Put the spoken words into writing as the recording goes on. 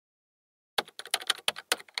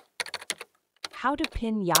How to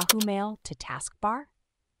pin Yahoo Mail to Taskbar?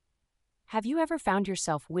 Have you ever found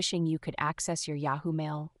yourself wishing you could access your Yahoo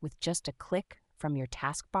Mail with just a click from your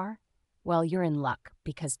taskbar? Well, you're in luck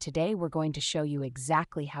because today we're going to show you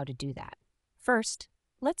exactly how to do that. First,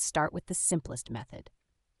 let's start with the simplest method.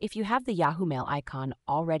 If you have the Yahoo Mail icon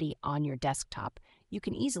already on your desktop, you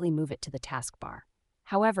can easily move it to the taskbar.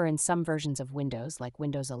 However, in some versions of Windows, like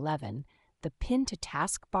Windows 11, the Pin to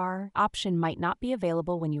Taskbar option might not be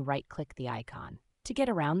available when you right-click the icon. To get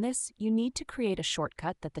around this, you need to create a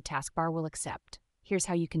shortcut that the taskbar will accept. Here's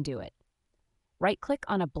how you can do it. Right-click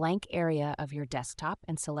on a blank area of your desktop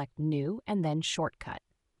and select New and then Shortcut.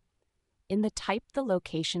 In the Type the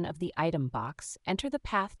location of the item box, enter the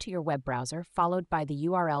path to your web browser followed by the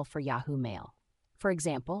URL for Yahoo Mail. For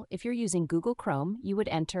example, if you're using Google Chrome, you would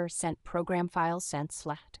enter sent program files sent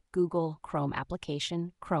 / Google Chrome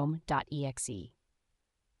application chrome.exe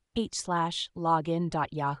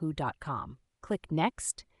 /login.yahoo.com. Click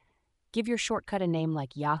Next, give your shortcut a name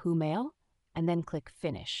like Yahoo Mail, and then click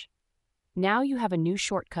Finish. Now you have a new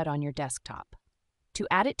shortcut on your desktop. To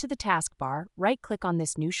add it to the taskbar, right-click on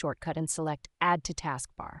this new shortcut and select Add to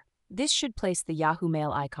Taskbar. This should place the Yahoo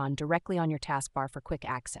Mail icon directly on your taskbar for quick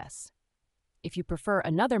access. If you prefer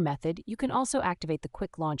another method, you can also activate the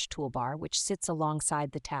Quick Launch toolbar, which sits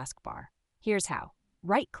alongside the taskbar. Here's how.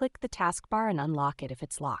 Right-click the taskbar and unlock it if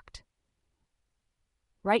it's locked.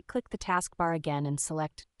 Right-click the taskbar again and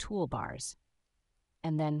select Toolbars,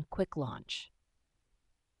 and then Quick Launch.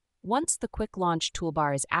 Once the Quick Launch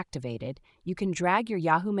toolbar is activated, you can drag your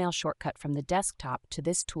Yahoo Mail shortcut from the desktop to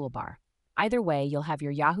this toolbar. Either way, you'll have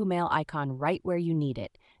your Yahoo Mail icon right where you need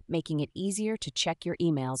it, making it easier to check your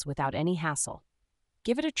emails without any hassle.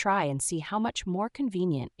 Give it a try and see how much more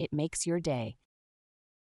convenient it makes your day.